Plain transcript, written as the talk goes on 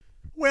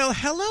Well,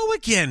 hello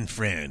again,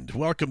 friend.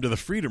 Welcome to the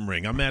Freedom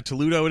Ring. I'm Matt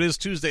Toludo. It is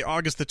Tuesday,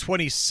 August the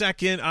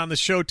 22nd. On the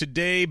show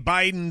today,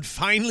 Biden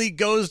finally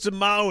goes to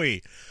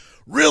Maui.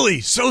 Really?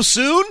 So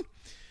soon?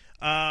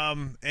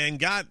 And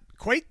got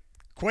quite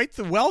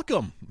the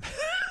welcome.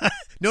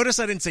 Notice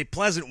I didn't say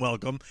pleasant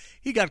welcome.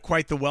 He got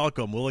quite the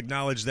welcome. We'll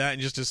acknowledge that in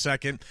just a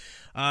second.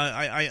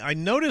 I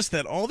noticed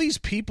that all these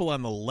people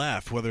on the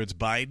left, whether it's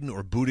Biden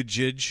or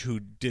Buttigieg, who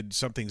did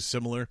something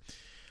similar,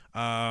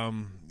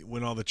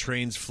 when all the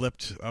trains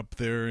flipped up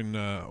there in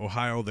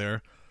Ohio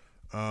there,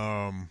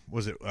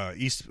 was it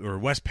East or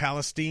West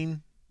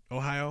Palestine,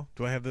 Ohio?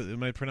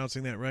 Am I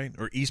pronouncing that right?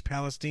 Or East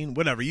Palestine?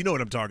 Whatever, you know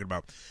what I'm talking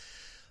about.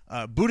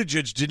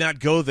 Buttigieg did not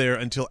go there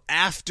until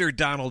after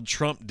Donald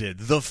Trump did,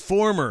 the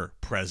former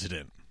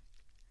president.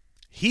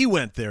 He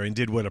went there and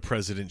did what a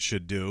president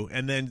should do,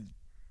 and then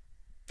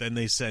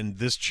they send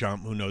this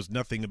chump who knows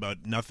nothing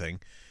about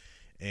nothing,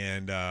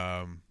 and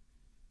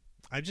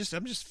I'm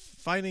just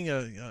finding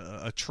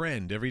a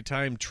trend. Every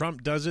time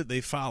Trump does it,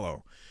 they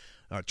follow.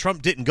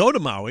 Trump didn't go to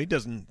Maui,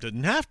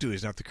 didn't have to.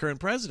 He's not the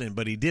current president,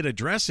 but he did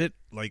address it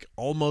like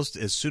almost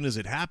as soon as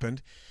it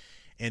happened.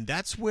 And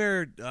that's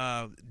where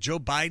Joe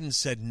Biden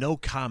said no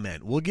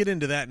comment. We'll get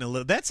into that in a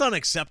little. That's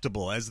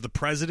unacceptable as the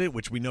president,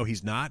 which we know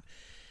he's not.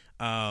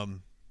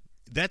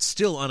 That's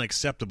still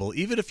unacceptable.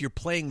 Even if you're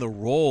playing the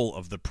role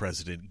of the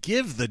president,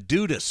 give the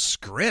dude a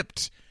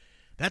script.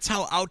 That's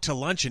how out to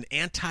lunch and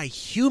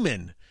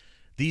anti-human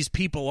these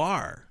people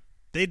are.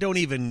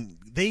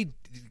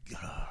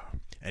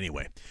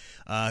 Anyway,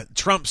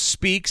 Trump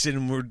speaks,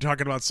 and we're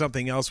talking about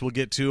something else we'll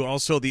get to.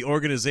 Also, the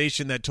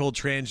organization that told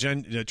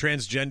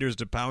transgenders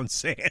to pound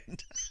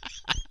sand.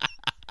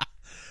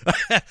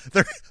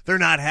 They're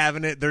not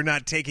having it. They're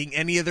not taking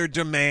any of their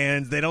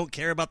demands. They don't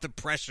care about the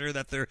pressure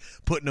that they're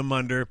putting them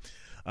under.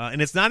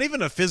 And it's not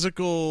even a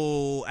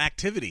physical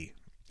activity.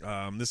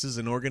 This is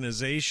an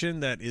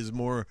organization that is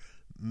more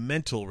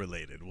mental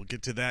related. We'll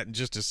get to that in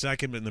just a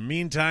second. But in the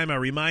meantime, I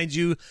remind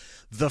you,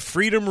 the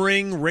Freedom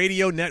Ring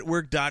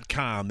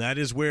RadioNetwork.com. That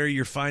is where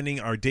you're finding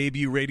our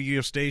debut radio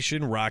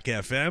station, Rock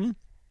FM,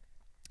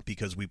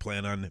 because we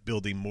plan on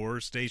building more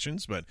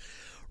stations. But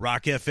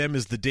Rock FM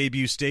is the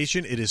debut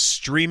station. It is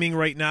streaming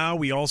right now.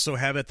 We also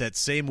have it that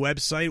same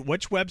website.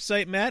 Which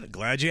website, Matt?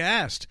 Glad you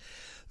asked.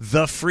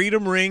 The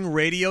Freedom Ring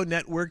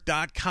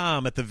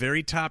RadioNetwork.com. At the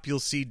very top, you'll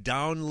see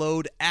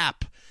download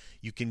app.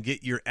 You can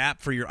get your app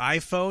for your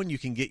iPhone. You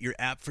can get your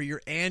app for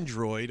your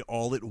Android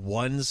all at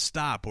one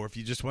stop. Or if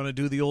you just want to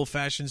do the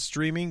old-fashioned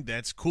streaming,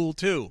 that's cool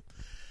too.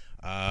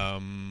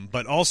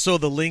 But also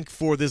the link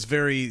for this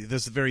very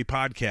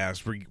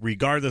podcast,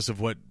 regardless of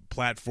what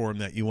platform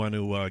that you want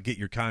to get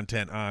your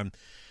content on,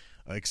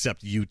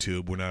 except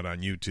YouTube. We're not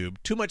on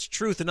YouTube. Too much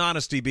truth and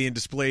honesty being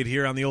displayed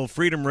here on the old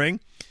Freedom Ring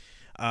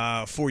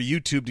for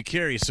YouTube to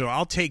carry. So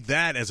I'll take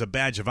that as a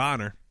badge of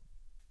honor.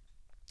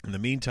 In the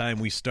meantime,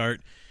 we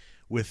start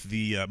with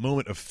the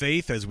moment of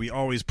faith, as we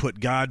always put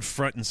God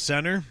front and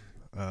center.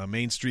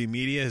 Mainstream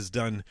media has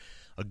done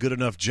a good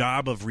enough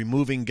job of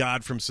removing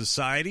God from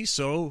society,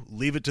 so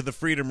leave it to the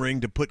Freedom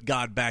Ring to put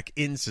God back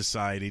in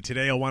society.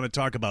 Today I want to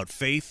talk about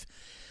faith.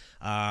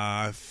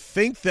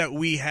 Think that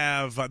we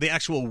have the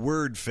actual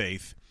word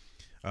faith,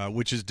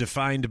 which is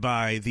defined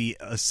by the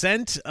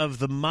assent of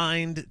the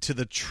mind to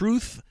the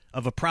truth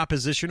of a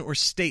proposition or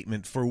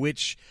statement for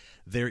which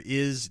there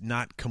is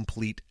not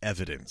complete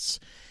evidence.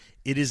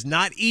 It is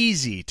not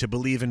easy to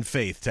believe in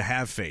faith, to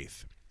have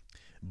faith.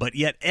 But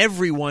yet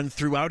everyone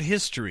throughout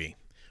history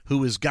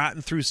who has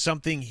gotten through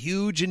something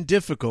huge and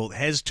difficult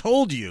has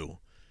told you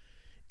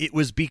it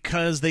was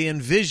because they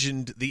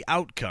envisioned the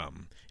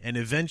outcome, and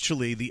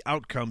eventually the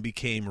outcome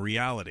became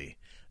reality.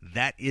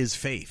 That is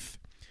faith.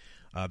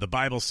 The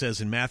Bible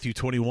says in Matthew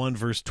 21,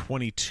 verse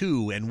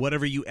 22, "And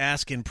whatever you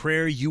ask in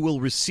prayer, you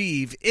will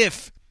receive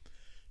if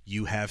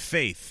you have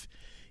faith."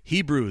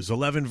 Hebrews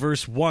 11,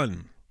 verse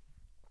 1.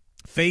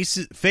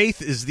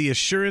 Faith is the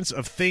assurance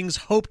of things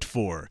hoped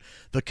for,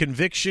 the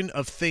conviction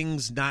of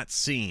things not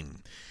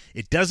seen.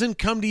 It doesn't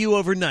come to you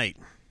overnight.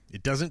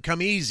 It doesn't come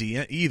easy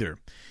either.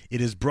 It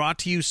is brought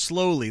to you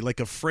slowly, like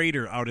a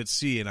freighter out at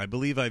sea. And I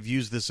believe I've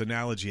used this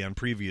analogy on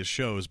previous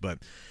shows, but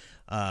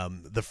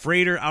the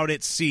freighter out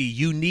at sea,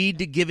 you need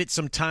to give it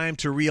some time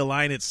to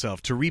realign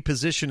itself, to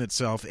reposition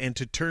itself, and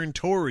to turn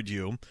toward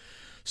you.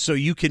 So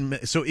it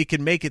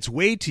can make its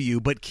way to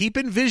you, but keep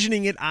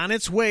envisioning it on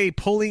its way,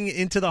 pulling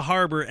into the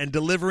harbor and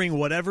delivering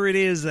whatever it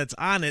is that's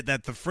on it,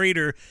 that the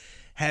freighter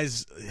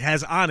has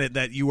on it,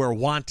 that you are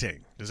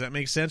wanting. Does that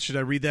make sense? Should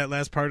I read that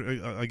last part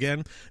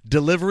again?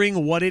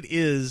 Delivering what it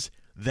is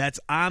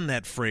that's on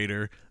that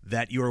freighter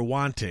that you're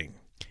wanting.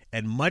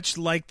 And much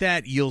like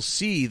that, you'll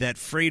see that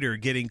freighter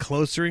getting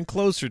closer and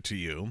closer to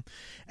you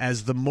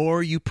as the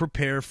more you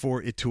prepare for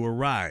it to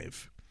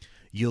arrive.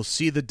 You'll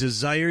see the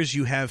desires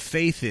you have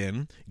faith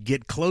in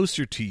get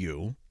closer to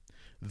you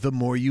the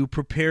more you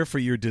prepare for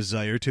your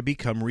desire to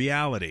become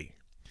reality.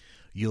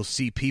 You'll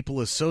see people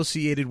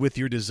associated with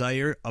your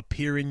desire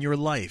appear in your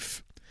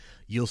life.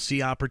 You'll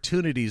see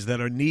opportunities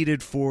that are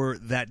needed for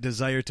that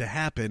desire to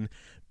happen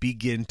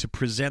begin to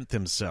present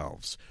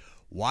themselves.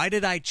 Why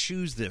did I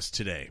choose this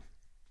today?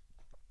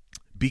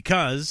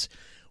 Because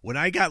when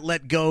I got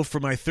let go for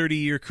my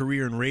 30-year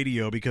career in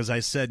radio because I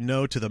said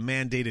no to the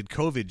mandated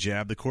COVID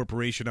jab the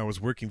corporation I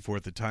was working for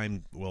at the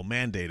time,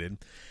 mandated,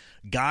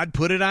 God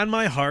put it on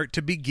my heart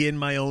to begin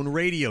my own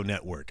radio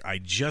network. I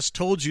just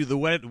told you the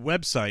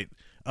website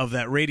of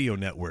that radio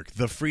network,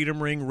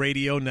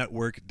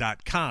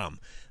 thefreedomringradionetwork.com.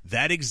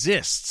 That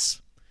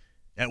exists.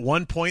 At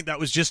one point, that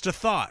was just a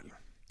thought.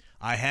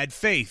 I had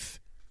faith.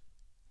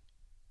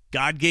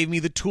 God gave me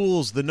the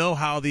tools, the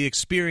know-how, the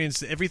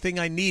experience, everything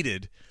I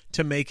needed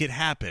to make it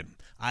happen.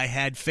 I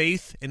had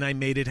faith, and I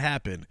made it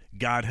happen.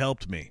 God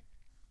helped me.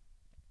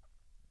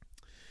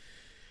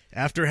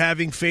 After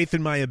having faith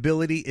in my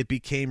ability, it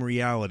became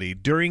reality.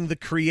 During the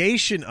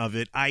creation of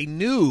it, I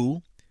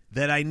knew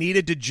that I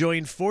needed to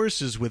join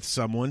forces with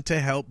someone to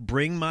help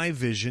bring my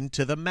vision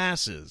to the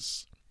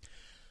masses.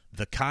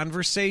 The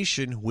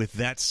conversation with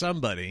that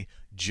somebody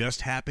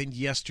just happened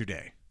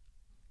yesterday.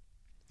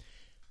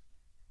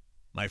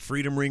 My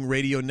Freedom Ring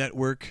Radio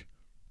Network,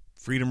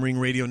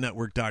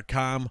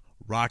 freedomringradionetwork.com,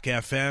 Rock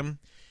FM,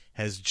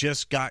 has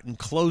just gotten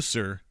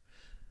closer.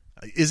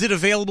 Is it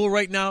available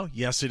right now?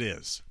 Yes, it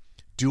is.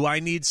 Do I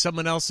need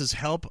someone else's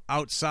help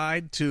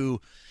outside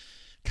to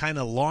kind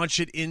of launch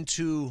it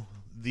into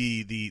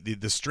the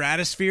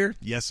stratosphere?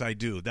 Yes, I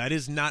do. That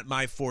is not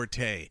my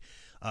forte.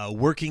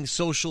 Working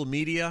social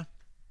media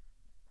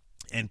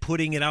and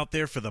putting it out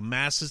there for the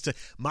masses to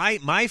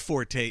my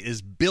forte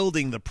is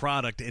building the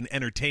product and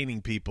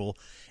entertaining people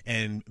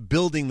and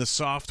building the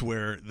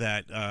software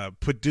that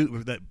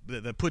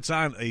that puts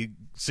on a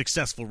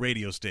successful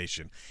radio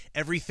station.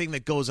 Everything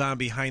that goes on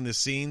behind the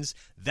scenes,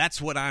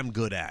 that's what I'm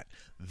good at.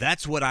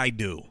 That's what I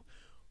do.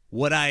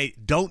 What I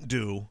don't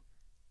do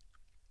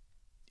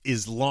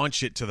is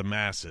launch it to the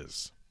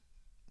masses.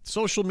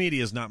 Social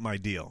media is not my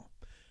deal.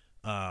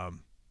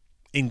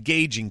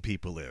 Engaging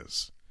people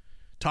is.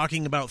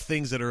 Talking about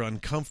things that are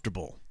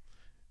uncomfortable,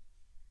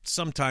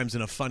 sometimes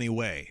in a funny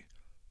way.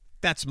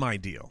 That's my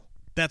deal.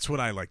 That's what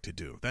I like to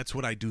do. That's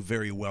what I do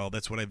very well.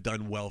 That's what I've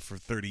done well for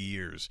 30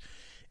 years.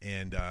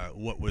 And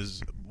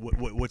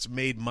what's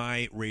made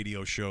my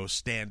radio show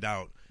stand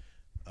out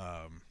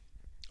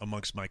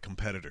amongst my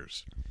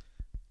competitors.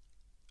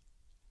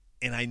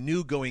 And I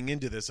knew going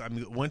into this,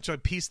 once I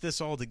piece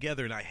this all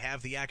together and I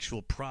have the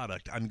actual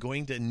product, I'm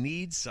going to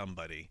need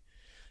somebody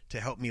to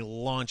help me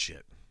launch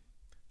it.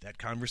 That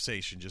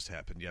conversation just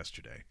happened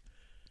yesterday.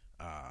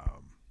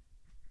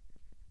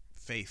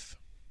 Faith.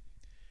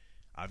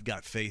 I've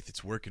got faith.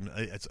 It's working.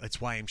 It's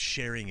why I'm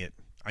sharing it.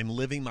 I'm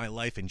living my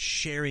life and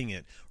sharing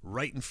it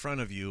right in front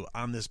of you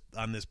on this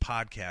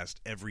podcast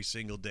every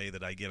single day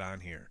that I get on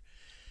here.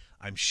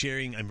 I'm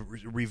sharing. I'm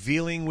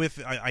revealing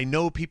with. I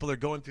know people are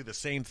going through the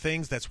same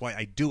things. That's why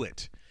I do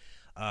it.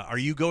 Are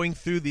you going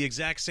through the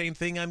exact same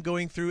thing I'm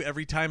going through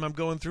every time I'm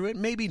going through it?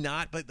 Maybe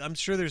not, but I'm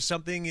sure there's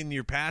something in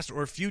your past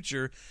or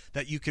future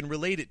that you can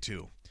relate it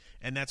to,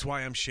 and that's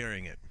why I'm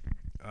sharing it.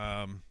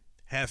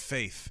 Have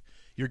faith.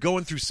 You're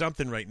going through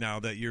something right now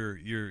that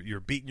you're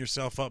beating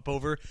yourself up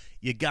over.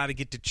 You got to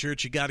get to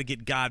church. You got to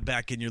get God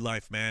back in your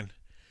life, man,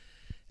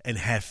 and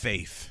have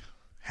faith.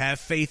 Have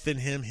faith in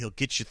Him. He'll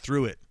get you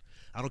through it.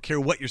 I don't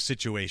care what your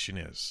situation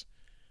is.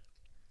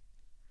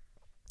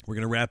 We're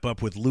going to wrap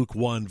up with Luke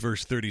 1,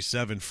 verse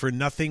 37. For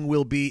nothing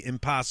will be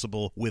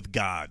impossible with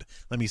God.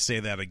 Let me say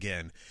that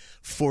again.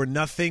 For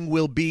nothing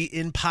will be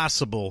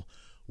impossible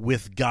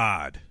with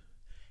God.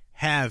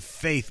 Have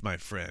faith, my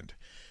friend.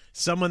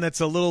 Someone that's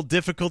a little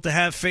difficult to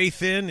have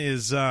faith in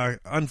is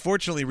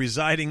unfortunately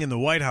residing in the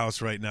White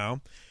House right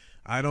now.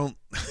 I don't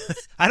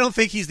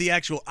think he's the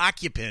actual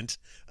occupant.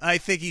 I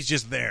think he's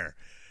just there.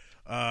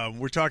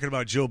 We're talking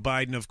about Joe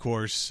Biden, of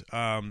course.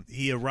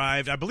 He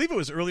arrived, I believe it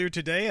was earlier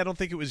today. I don't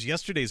think it was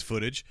yesterday's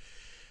footage.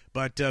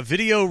 But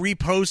video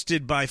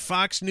reposted by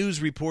Fox News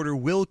reporter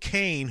Will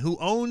Kane, who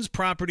owns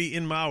property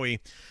in Maui,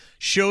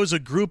 shows a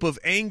group of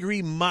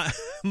angry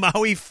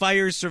Maui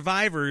fire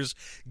survivors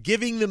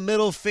giving the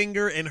middle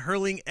finger and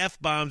hurling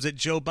F-bombs at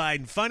Joe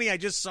Biden. Funny, I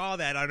just saw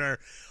that on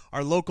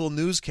our local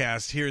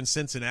newscast here in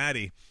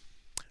Cincinnati.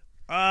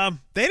 They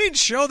didn't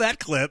show that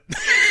clip.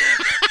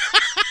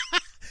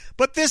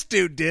 But this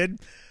dude did.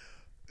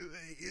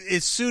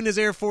 As soon as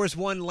Air Force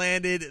One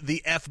landed,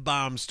 the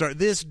F-bombs started.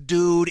 This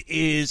dude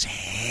is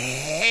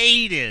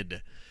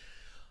hated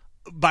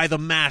by the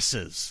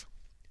masses.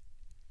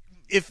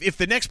 If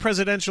the next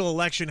presidential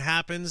election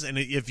happens and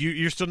if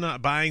you're still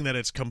not buying that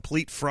it's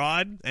complete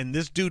fraud and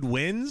this dude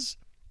wins,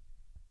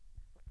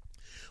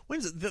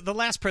 when's the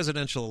last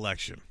presidential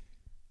election?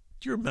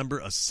 Do you remember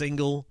a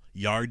single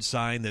yard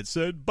sign that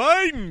said,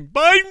 Biden's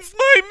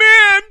my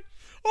man?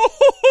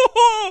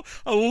 Oh,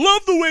 I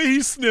love the way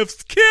he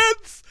sniffs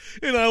kids,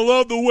 and I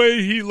love the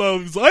way he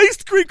loves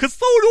ice cream, because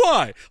so do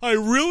I. I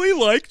really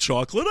like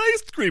chocolate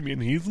ice cream,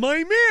 and he's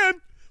my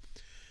man.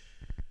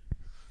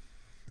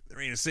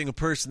 There ain't a single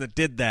person that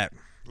did that.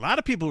 A lot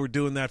of people were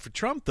doing that for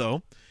Trump,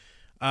 though.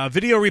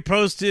 Video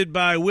reposted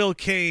by Will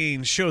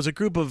Kane shows a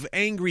group of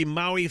angry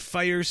Maui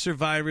fire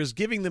survivors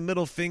giving the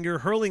middle finger,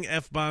 hurling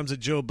F-bombs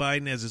at Joe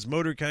Biden as his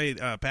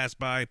motorcade passed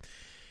by.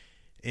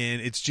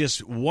 And it's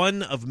just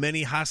one of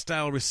many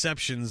hostile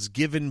receptions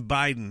given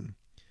Biden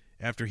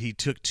after he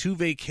took 2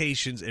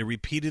 vacations and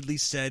repeatedly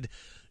said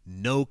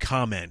no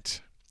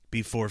comment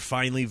before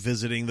finally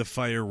visiting the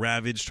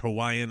fire-ravaged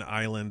Hawaiian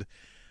island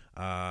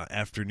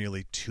after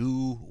nearly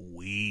 2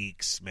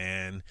 weeks,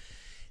 man.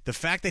 The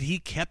fact that he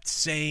kept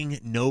saying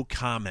no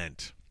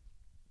comment.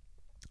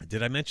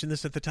 Did I mention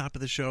this at the top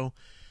of the show?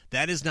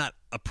 That is not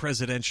a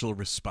presidential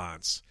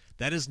response.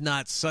 That's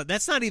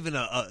not even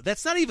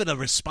a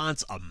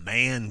response a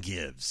man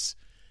gives.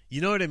 You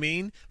know what I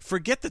mean?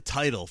 Forget the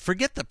title.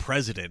 Forget the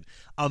president.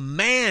 A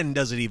man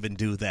doesn't even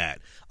do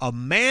that. A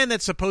man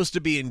that's supposed to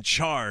be in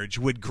charge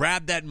would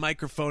grab that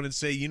microphone and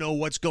say, you know,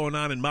 what's going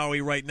on in Maui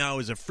right now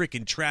is a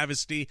freaking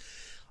travesty.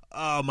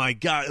 Oh, my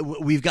God.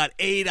 We've got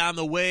aid on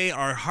the way.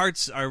 Our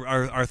hearts,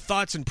 our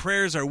thoughts and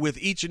prayers are with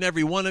each and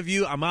every one of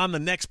you. I'm on the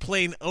next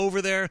plane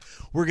over there.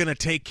 We're going to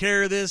take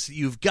care of this.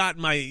 You've got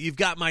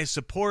my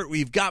support.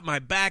 We've got my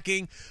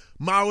backing.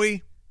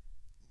 Maui,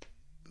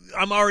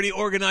 I'm already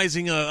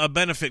organizing a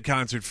benefit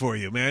concert for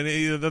you, man.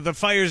 The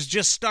fire's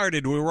just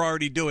started. We were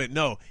already doing it.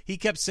 No, he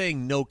kept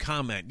saying no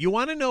comment. You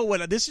want to know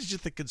what? This is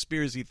just the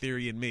conspiracy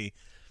theory in me.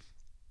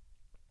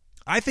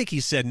 I think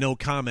he said no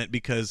comment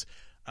because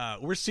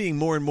we're seeing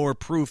more and more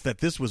proof that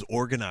this was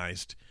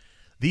organized.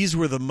 These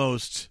were the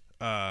most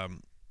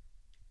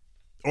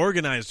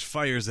organized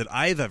fires that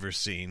I've ever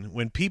seen.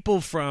 When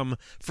people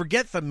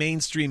forget the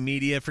mainstream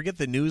media, forget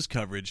the news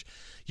coverage,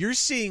 you're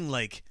seeing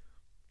like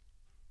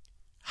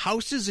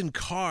houses and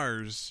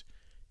cars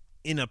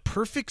in a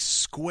perfect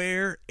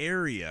square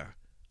area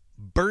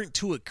burnt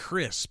to a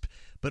crisp.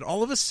 But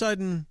all of a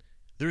sudden,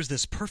 there's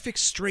this perfect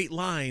straight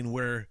line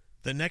where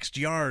the next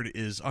yard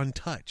is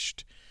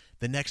untouched.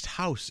 The next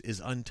house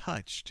is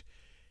untouched.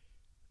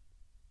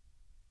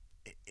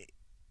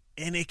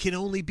 And it can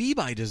only be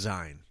by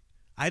design.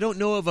 I don't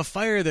know of a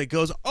fire that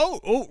goes,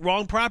 oh,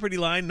 wrong property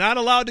line, not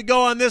allowed to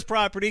go on this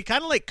property.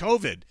 Kind of like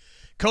COVID.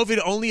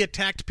 COVID only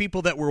attacked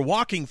people that were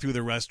walking through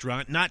the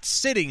restaurant, not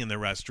sitting in the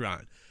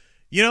restaurant.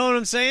 You know what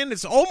I'm saying?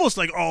 It's almost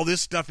like all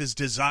this stuff is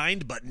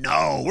designed, but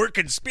no, we're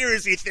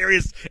conspiracy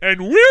theorists,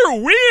 and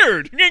we're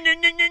weird.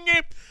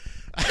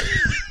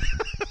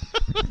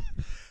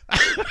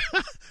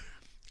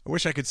 I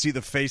wish I could see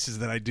the faces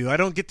that I do. I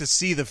don't get to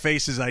see the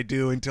faces I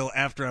do until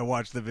after I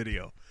watch the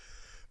video.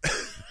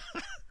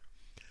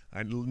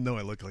 I know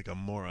I look like a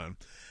moron.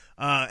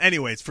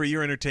 Anyways, for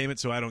your entertainment,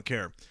 so I don't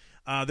care.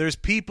 There's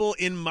people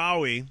in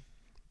Maui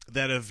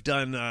that have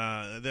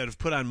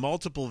put on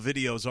multiple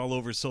videos all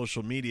over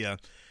social media.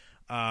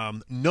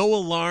 No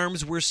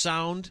alarms were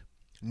sound,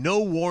 no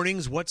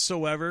warnings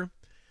whatsoever.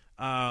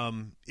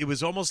 It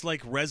was almost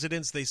like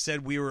residents, they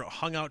said we were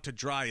hung out to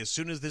dry. As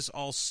soon as this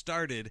all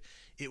started,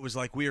 it was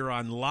like we were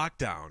on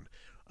lockdown.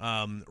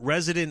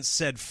 Residents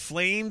said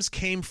flames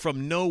came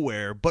from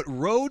nowhere, but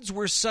roads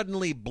were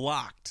suddenly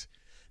blocked,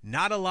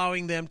 not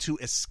allowing them to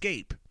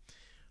escape.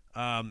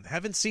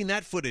 Haven't seen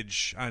that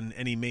footage on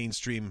any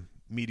mainstream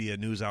media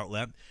news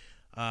outlet.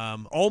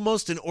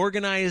 Almost an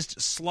organized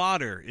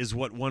slaughter is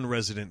what one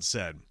resident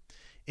said.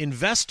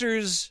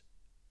 Investors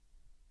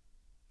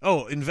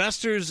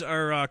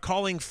are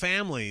calling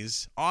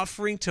families,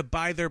 offering to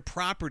buy their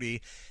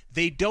property.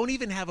 They don't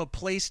even have a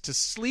place to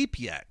sleep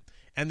yet.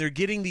 And they're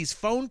getting these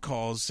phone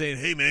calls saying,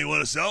 hey, man, you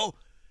want to sell?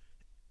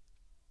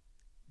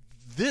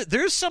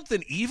 There's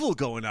something evil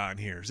going on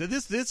here. So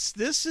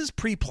this is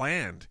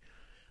pre-planned.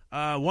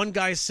 One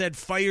guy said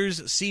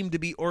fires seem to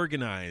be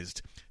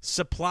organized.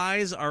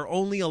 Supplies are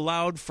only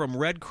allowed from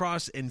Red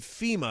Cross and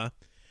FEMA,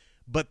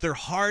 but they're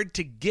hard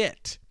to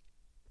get.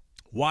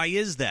 Why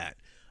is that?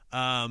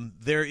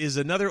 There is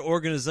another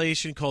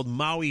organization called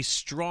Maui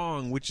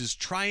Strong, which is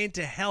trying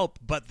to help,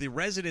 but the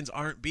residents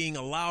aren't being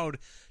allowed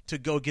to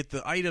go get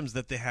the items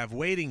that they have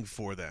waiting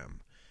for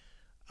them.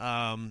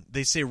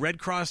 They say Red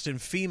Cross and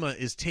FEMA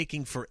is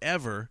taking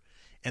forever,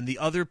 and the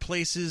other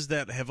places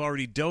that have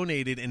already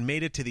donated and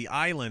made it to the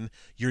island,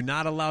 you're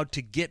not allowed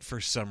to get for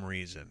some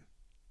reason.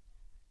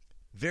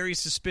 Very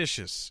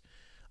suspicious.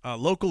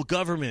 Local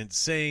government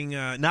saying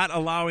not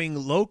allowing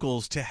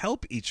locals to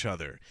help each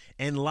other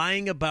and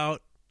lying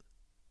about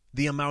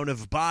the amount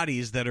of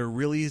bodies that are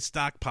really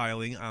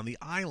stockpiling on the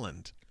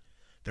island.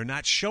 They're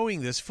not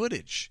showing this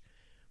footage.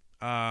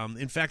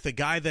 In fact,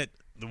 the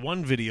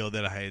one video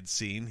that I had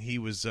seen, he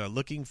was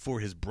looking for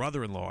his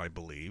brother-in-law, I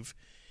believe,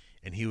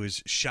 and he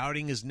was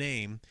shouting his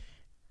name.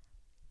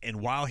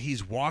 And while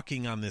he's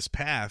walking on this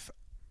path,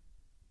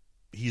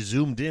 he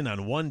zoomed in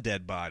on one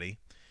dead body,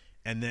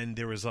 and then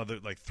there was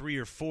 3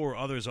 or 4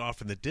 others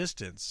off in the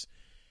distance.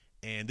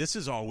 And this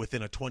is all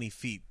within a 20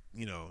 feet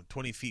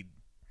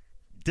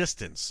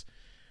distance.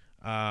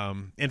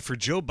 And for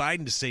Joe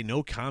Biden to say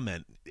no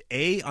comment,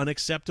 A,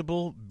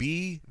 unacceptable,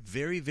 B,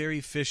 very,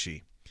 very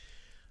fishy.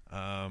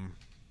 I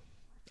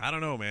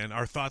don't know, man.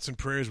 Our thoughts and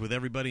prayers with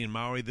everybody in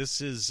Maui.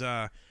 This is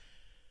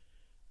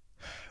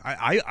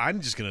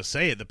I'm just going to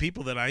say it. The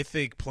people that I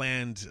think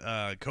planned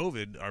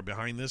COVID are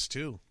behind this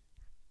too.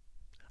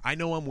 I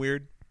know I'm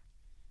weird.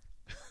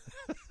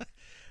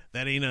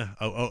 That ain't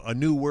a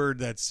new word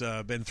that's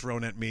been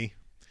thrown at me.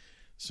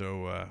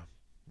 So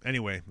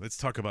anyway, let's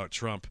talk about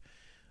Trump.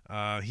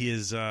 He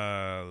has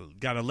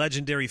got a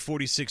legendary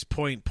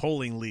 46-point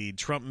polling lead.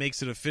 Trump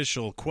makes it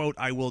official. Quote,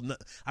 I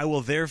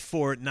will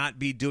therefore not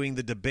be doing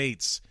the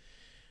debates.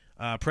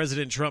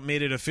 President Trump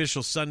made it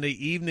official Sunday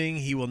evening.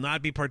 He will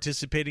not be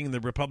participating in the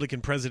Republican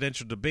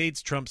presidential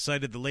debates. Trump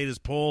cited the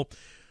latest poll,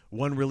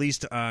 one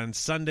released on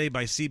Sunday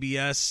by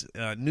CBS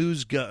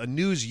News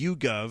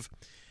YouGov,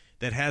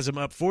 that has him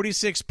up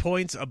 46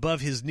 points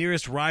above his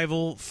nearest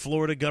rival,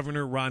 Florida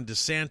Governor Ron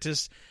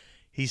DeSantis.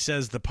 He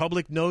says, the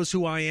public knows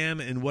who I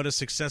am and what a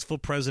successful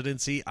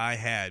presidency I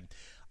had.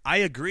 I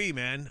agree,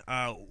 man.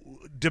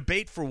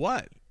 Debate for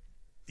what?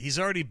 He's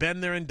already been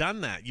there and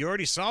done that. You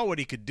already saw what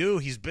he could do.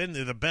 He's been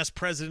the best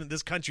president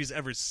this country's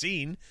ever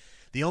seen.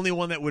 The only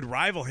one that would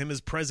rival him is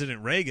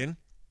President Reagan.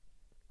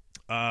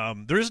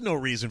 There is no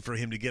reason for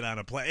him to get on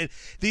a plane.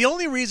 The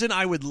only reason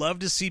I would love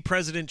to see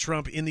President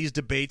Trump in these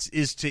debates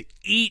is to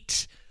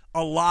eat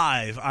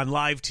alive on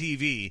live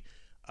TV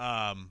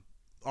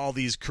all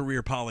these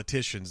career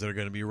politicians that are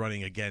going to be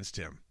running against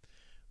him.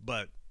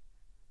 But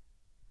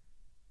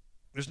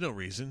there's no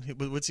reason.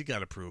 What's he got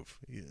to prove?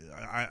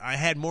 I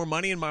had more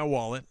money in my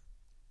wallet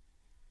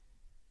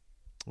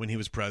when he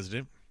was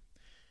president.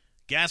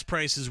 Gas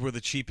prices were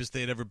the cheapest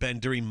they had ever been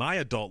during my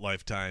adult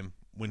lifetime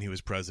when he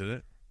was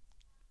president.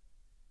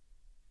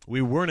 We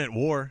weren't at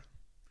war.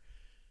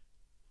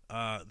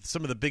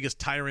 Some of the biggest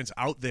tyrants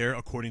out there,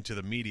 according to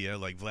the media,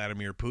 like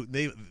Vladimir Putin,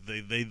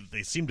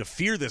 they seem to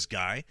fear this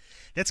guy.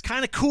 That's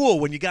kind of cool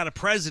when you got a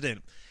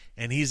president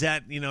and he's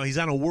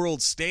on a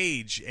world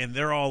stage and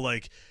they're all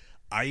like,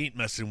 I ain't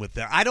messing with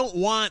that. I don't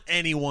want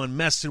anyone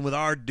messing with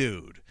our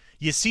dude.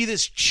 You see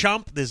this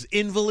chump, this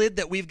invalid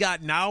that we've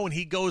got now, and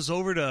he goes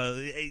over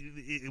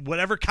to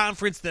whatever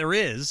conference there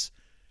is.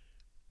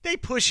 They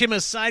push him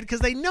aside because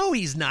they know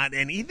he's not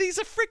he's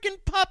a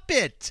freaking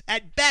puppet.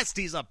 At best,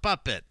 he's a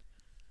puppet.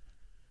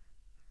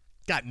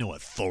 Got no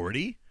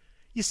authority.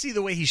 You see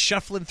the way he's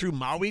shuffling through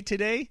Maui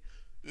today?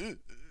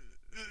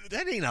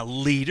 That ain't a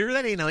leader.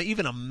 That ain't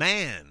even a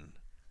man.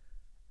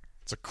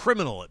 It's a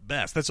criminal at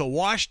best. That's a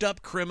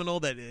washed-up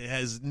criminal that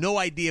has no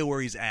idea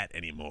where he's at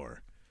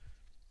anymore.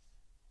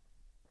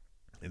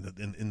 And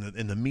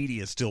the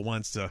media still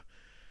wants to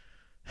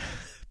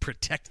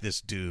protect this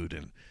dude,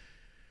 and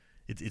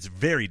it's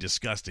very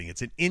disgusting.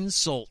 It's an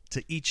insult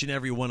to each and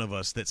every one of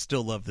us that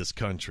still love this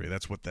country.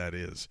 That's what that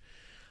is.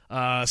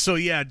 So,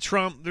 yeah,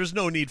 Trump, there's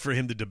no need for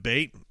him to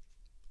debate.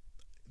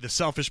 The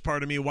selfish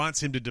part of me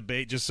wants him to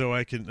debate just so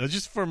I can,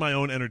 just for my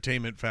own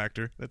entertainment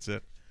factor. That's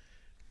it.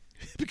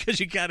 Because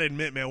you got to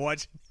admit, man,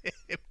 watching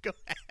him go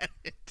at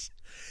it.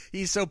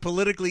 He's so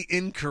politically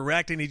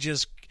incorrect, and he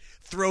just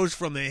throws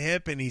from the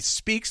hip, and he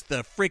speaks the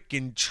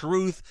freaking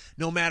truth,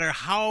 no matter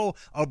how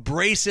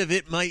abrasive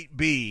it might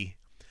be.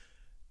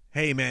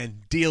 Hey,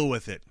 man, deal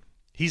with it.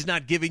 He's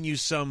not giving you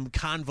some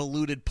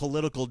convoluted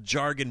political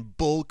jargon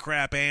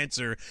bullcrap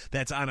answer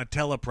that's on a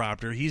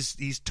teleprompter.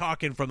 He's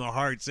talking from the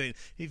heart, saying,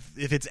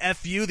 if it's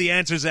F you, the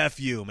answer's F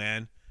you,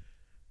 man.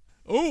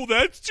 Oh,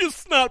 that's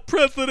just not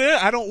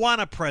president. I don't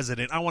want a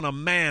president. I want a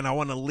man. I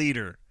want a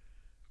leader.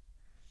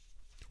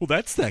 Well,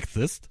 that's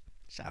sexist.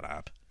 Shut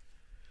up.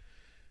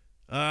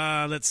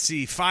 Let's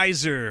see.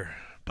 Pfizer,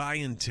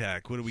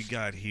 BioNTech. What do we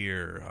got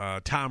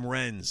here? Tom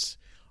Renz,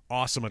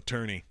 awesome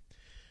attorney,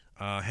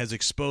 has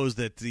exposed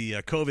that the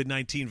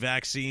COVID-19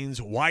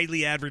 vaccines,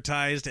 widely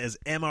advertised as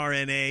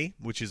mRNA,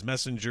 which is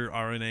messenger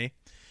RNA,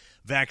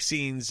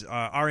 vaccines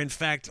are in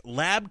fact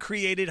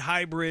lab-created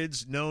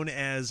hybrids known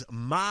as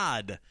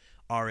mod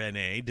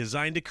RNA,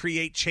 designed to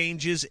create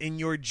changes in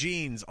your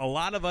genes. A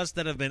lot of us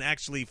that have been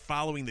actually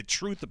following the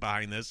truth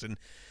behind this and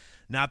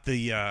not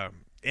the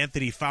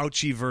Anthony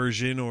Fauci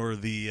version or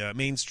the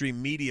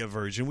mainstream media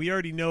version, we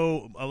already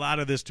know a lot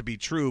of this to be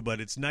true, but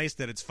it's nice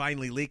that it's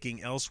finally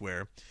leaking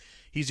elsewhere.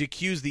 He's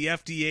accused the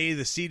FDA,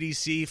 the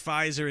CDC,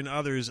 Pfizer, and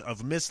others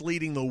of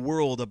misleading the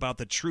world about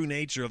the true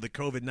nature of the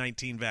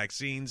COVID-19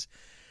 vaccines.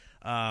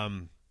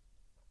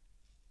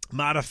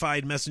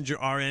 Modified messenger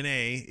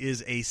RNA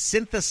is a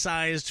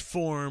synthesized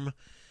form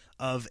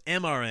of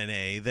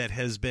mRNA that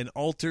has been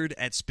altered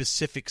at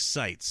specific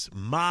sites.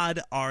 Mod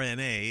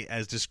RNA,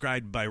 as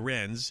described by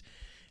Renz,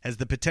 has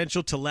the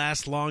potential to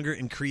last longer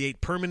and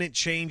create permanent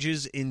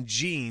changes in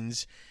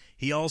genes.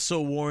 He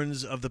also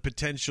warns of the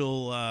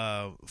potential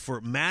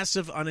for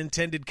massive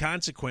unintended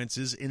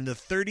consequences in the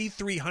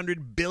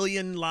 3,300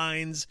 billion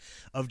lines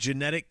of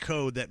genetic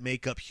code that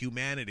make up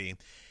humanity.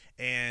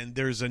 And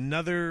there's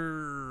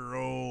another,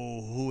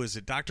 who is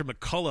it? Dr.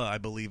 McCullough, I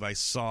believe I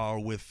saw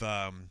with,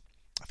 I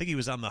think he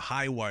was on the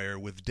High Wire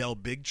with Del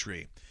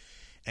Bigtree.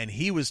 And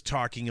he was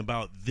talking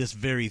about this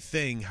very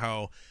thing,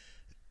 how,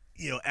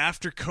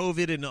 after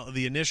COVID and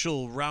the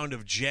initial round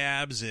of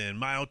jabs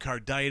and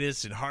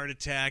myocarditis and heart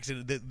attacks,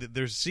 and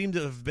there seemed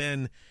to have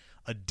been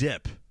a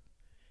dip.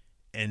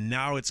 And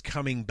now it's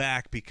coming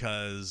back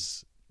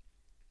because,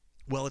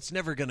 well, it's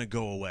never going to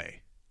go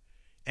away.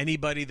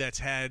 Anybody that's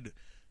had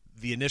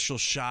the initial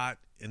shot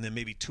and then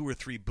maybe 2 or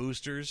 3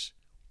 boosters,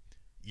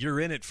 you're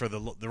in it for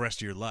the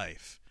rest of your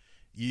life.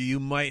 You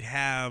might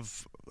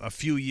have a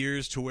few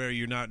years to where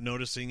you're not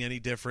noticing any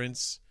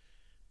difference,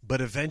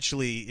 but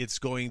eventually it's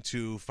going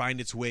to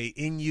find its way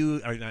in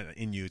you, or not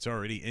in you, it's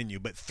already in you,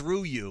 but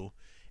through you,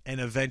 and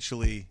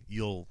eventually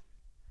you'll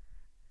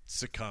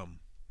succumb.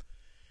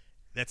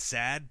 That's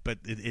sad, but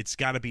it's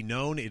got to be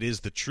known. It is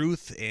the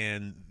truth,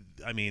 and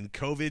I mean,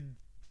 COVID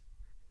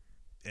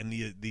and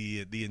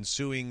the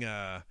ensuing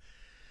the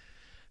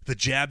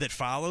jab that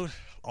followed,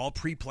 all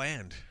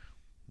pre-planned,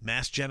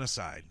 mass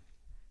genocide.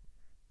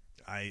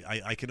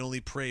 I can only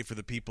pray for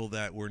the people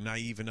that were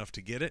naive enough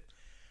to get it.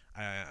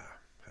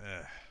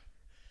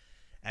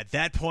 At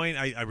that point,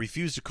 I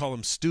refuse to call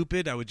them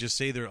stupid. I would just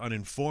say they're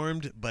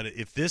uninformed. But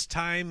if this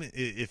time,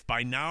 if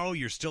by now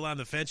you're still on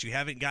the fence, you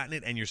haven't gotten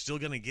it, and you're still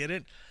going to get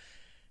it,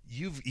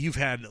 you've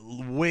had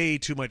way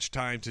too much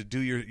time to do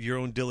your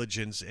own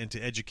diligence and to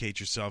educate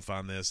yourself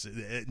on this.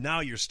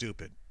 Now you're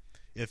stupid.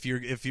 If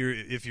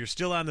you're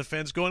still on the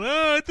fence, going,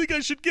 I think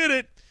I should get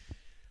it.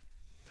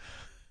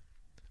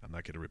 I'm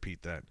not going to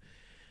repeat that.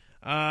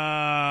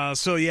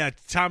 So yeah,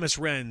 Thomas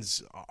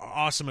Renz,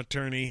 awesome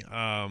attorney.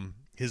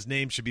 His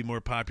name should be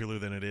more popular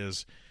than it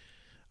is.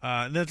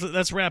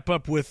 Let's wrap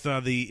up with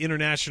the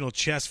International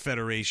Chess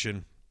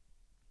Federation,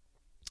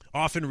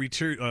 often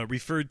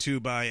referred to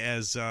by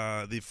as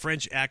the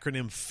French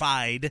acronym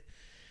FIDE,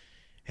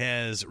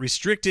 has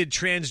restricted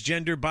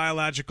transgender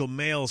biological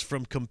males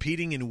from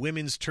competing in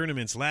women's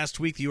tournaments. Last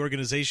week, the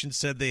organization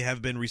said they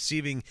have been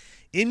receiving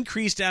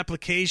increased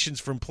applications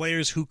from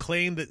players who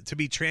claim to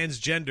be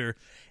transgender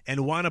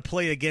and want to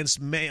play against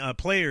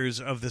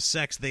players of the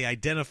sex they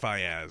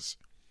identify as.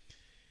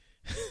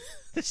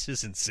 This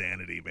is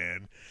insanity,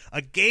 man.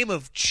 A game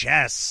of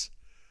chess.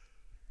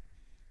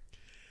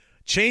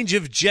 Change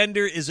of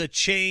gender is a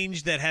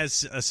change that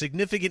has a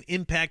significant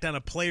impact on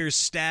a player's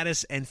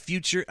status and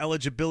future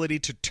eligibility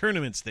to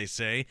tournaments, they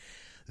say.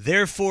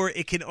 Therefore,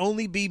 it can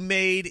only be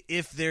made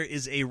if there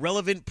is a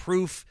relevant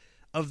proof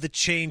of the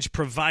change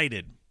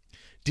provided.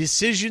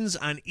 Decisions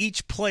on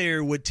each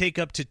player would take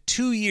up to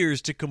 2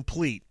 years to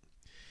complete.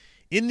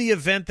 In the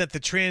event that the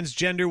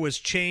transgender was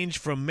changed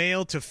from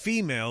male to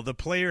female, the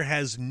player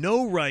has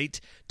no right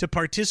to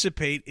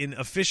participate in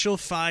official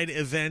FIDE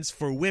events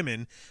for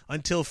women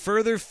until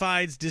further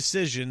FIDE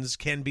decisions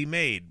can be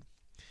made.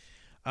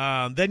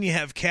 Then you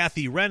have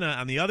Kathy Renna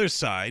on the other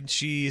side.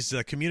 She's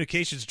a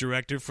communications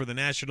director for the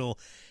National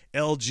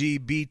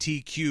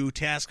LGBTQ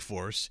Task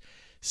Force,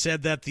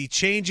 said that the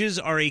changes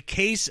are a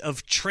case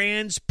of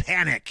trans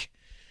panic,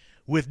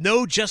 with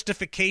no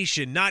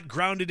justification, not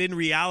grounded in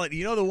reality.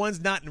 You know, the ones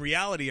not in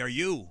reality are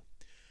you.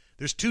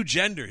 There's two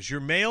genders. You're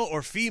male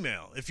or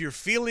female. If you're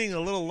feeling a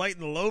little light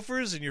in the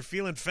loafers and you're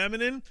feeling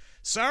feminine,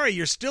 sorry,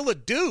 you're still a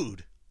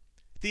dude.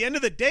 At the end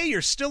of the day,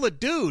 you're still a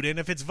dude. And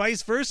if it's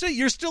vice versa,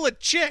 you're still a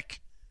chick.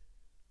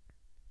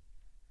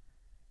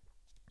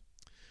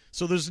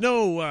 So there's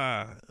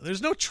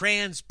no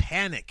trans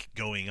panic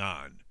going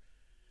on.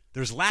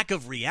 There's lack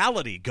of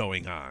reality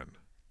going on.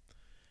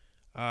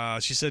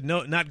 She said,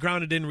 no, not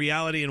grounded in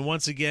reality, and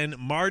once again,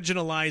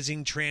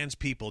 marginalizing trans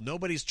people.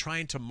 Nobody's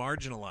trying to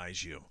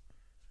marginalize you.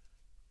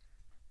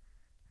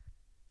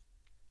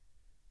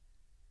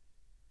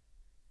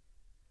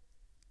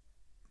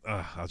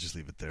 I'll just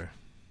leave it there.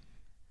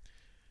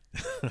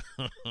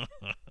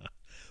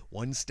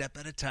 One step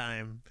at a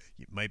time.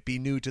 You might be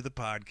new to the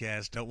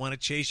podcast. Don't want to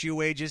chase you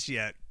away just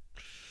yet.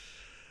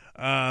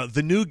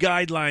 The new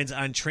guidelines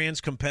on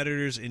trans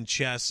competitors in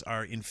chess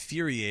are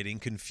infuriating,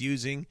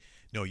 confusing.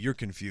 No, you're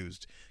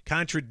confused.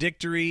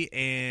 Contradictory,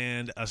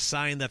 and a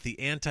sign that the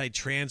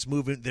anti-trans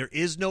movement, there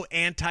is no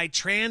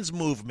anti-trans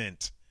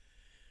movement.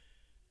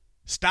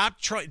 Stop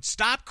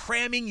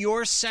cramming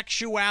your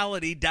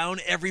sexuality down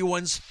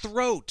everyone's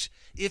throat.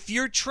 If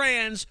you're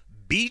trans,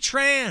 be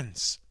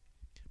trans.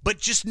 But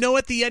just know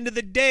at the end of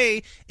the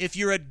day, if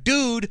you're a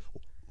dude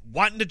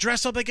wanting to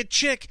dress up like a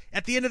chick,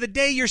 at the end of the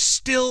day, you're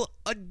still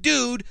a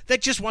dude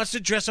that just wants to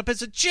dress up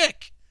as a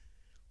chick.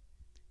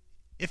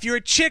 If you're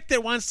a chick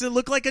that wants to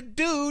look like a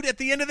dude, at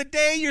the end of the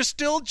day, you're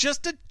still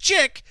just a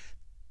chick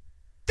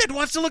that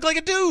wants to look like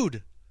a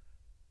dude.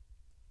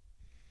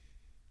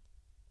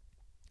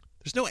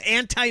 There's no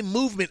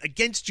anti-movement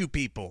against you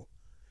people.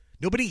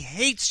 Nobody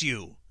hates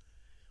you.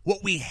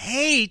 What we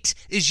hate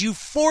is you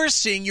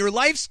forcing your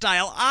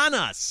lifestyle on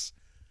us.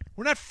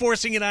 We're not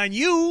forcing it on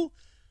you.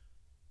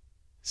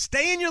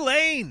 Stay in your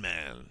lane,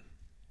 man.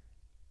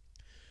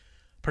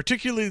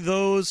 Particularly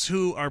those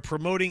who are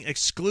promoting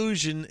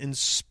exclusion in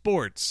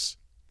sports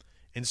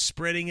and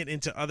spreading it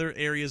into other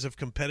areas of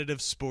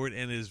competitive sport,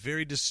 and it is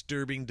very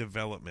disturbing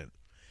development.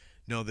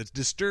 No, the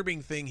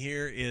disturbing thing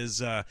here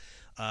is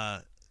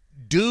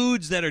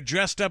dudes that are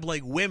dressed up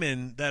like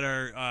women that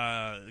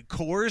are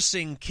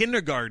coercing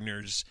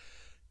kindergartners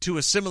to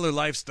a similar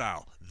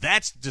lifestyle.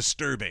 That's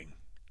disturbing.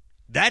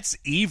 That's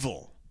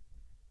evil.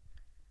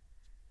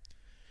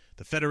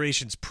 The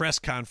Federation's press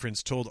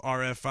conference told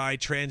RFI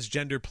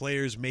transgender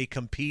players may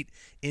compete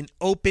in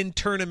open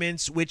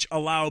tournaments which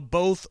allow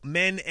both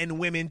men and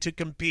women to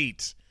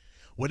compete.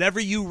 Whatever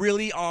you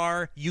really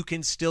are, you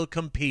can still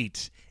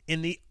compete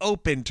in the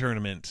open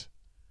tournament.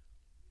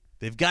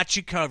 They've got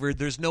you covered.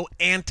 There's no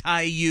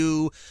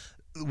anti-you.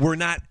 We're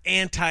not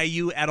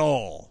anti-you at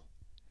all.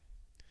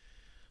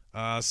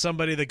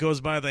 Somebody that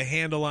goes by the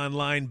handle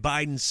online,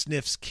 Biden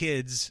sniffs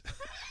kids.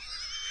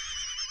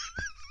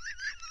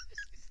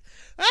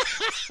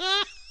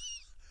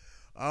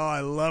 Oh, I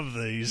love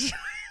these.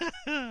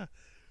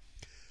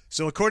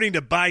 So according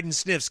to Biden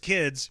sniffs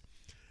kids,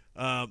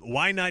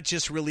 why not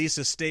just release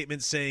a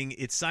statement saying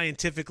it's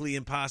scientifically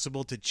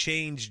impossible to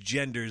change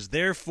genders,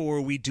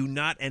 therefore we do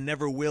not and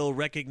never will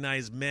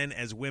recognize men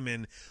as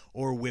women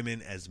or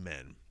women as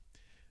men?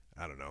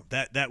 I don't know.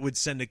 That would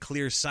send a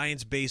clear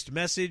science-based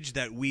message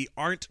that we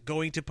aren't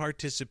going to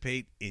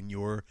participate in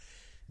your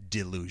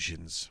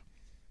delusions.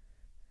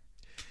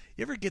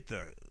 You ever get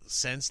the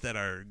sense that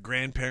our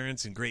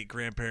grandparents and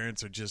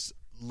great-grandparents are just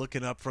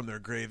looking up from their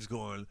graves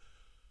going,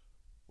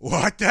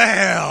 what the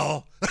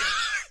hell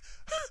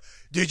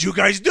did you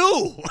guys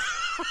do?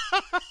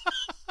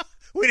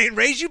 We didn't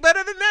raise you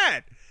better than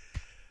that.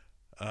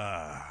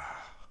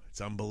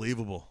 It's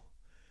unbelievable.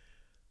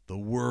 The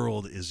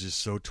world is just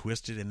so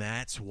twisted, and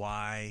that's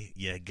why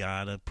you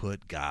gotta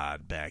put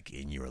God back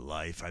in your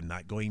life. I'm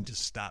not going to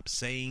stop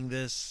saying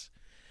this.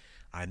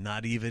 I'm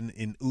not even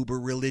an uber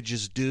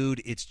religious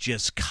dude. It's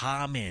just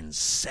common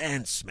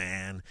sense,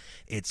 man.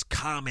 It's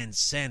common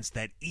sense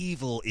that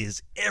evil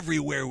is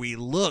everywhere we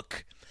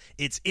look.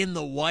 It's in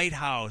the White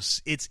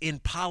House. It's in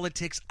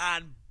politics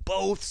on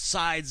both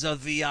sides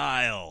of the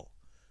aisle.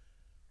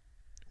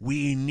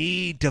 We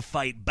need to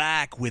fight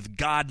back with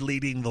God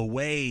leading the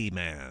way,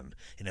 man.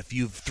 And if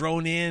you've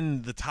thrown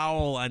in the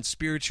towel on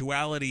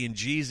spirituality and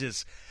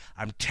Jesus,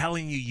 I'm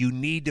telling you, you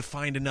need to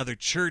find another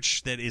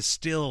church that is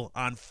still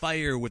on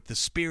fire with the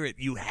Spirit.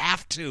 You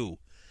have to.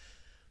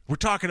 We're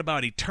talking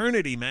about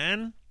eternity,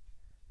 man.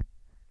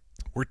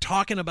 We're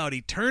talking about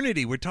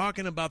eternity. We're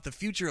talking about the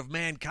future of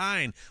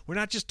mankind. We're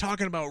not just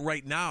talking about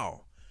right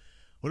now.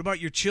 What about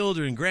your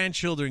children,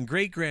 grandchildren,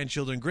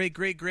 great-grandchildren,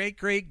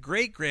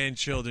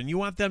 great-great-great-great-great-grandchildren? You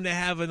want them to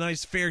have a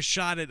nice fair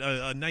shot at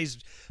a nice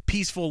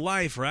peaceful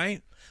life,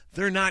 right?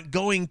 They're not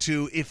going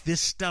to if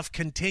this stuff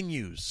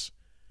continues.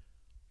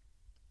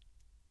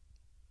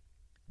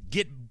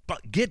 Get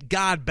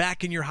God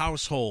back in your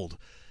household.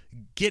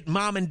 Get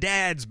mom and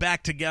dads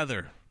back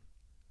together.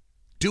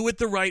 Do it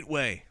the right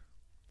way.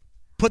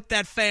 Put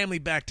that family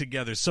back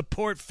together.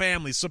 Support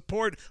families.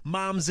 Support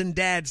moms and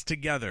dads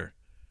together.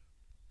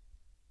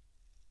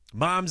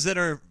 Moms that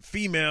are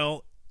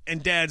female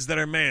and dads that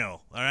are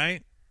male, all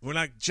right? We're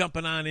not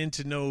jumping on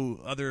into no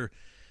other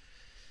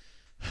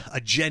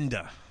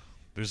agenda.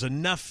 There's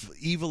enough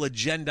evil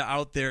agenda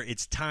out there.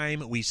 It's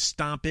time we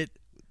stomp it,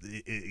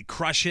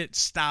 crush it,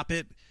 stop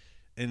it,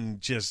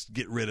 and just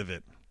get rid of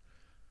it.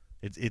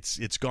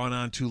 It's gone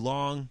on too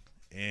long,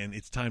 and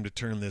it's time to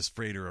turn this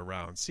freighter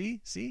around. See?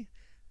 The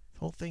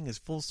whole thing is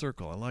full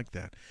circle. I like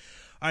that.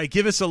 All right,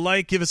 give us a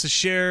like, give us a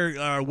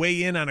share,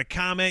 weigh in on a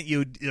comment.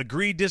 You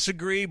agree,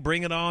 disagree,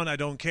 bring it on. I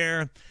don't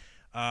care.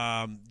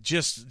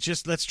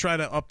 Just let's try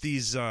to up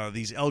these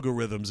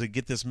algorithms and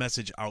get this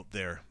message out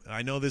there.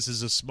 I know this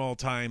is a small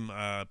time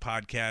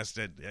podcast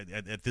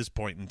at this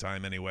point in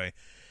time anyway,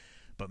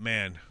 but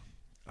man,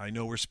 I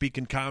know we're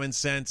speaking common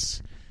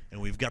sense,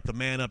 and we've got the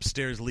man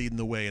upstairs leading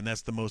the way, and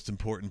that's the most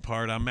important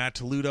part. I'm Matt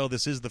Toludo.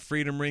 This is the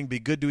Freedom Ring. Be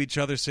good to each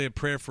other. Say a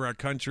prayer for our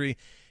country,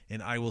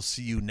 and I will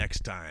see you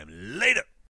next time. Later.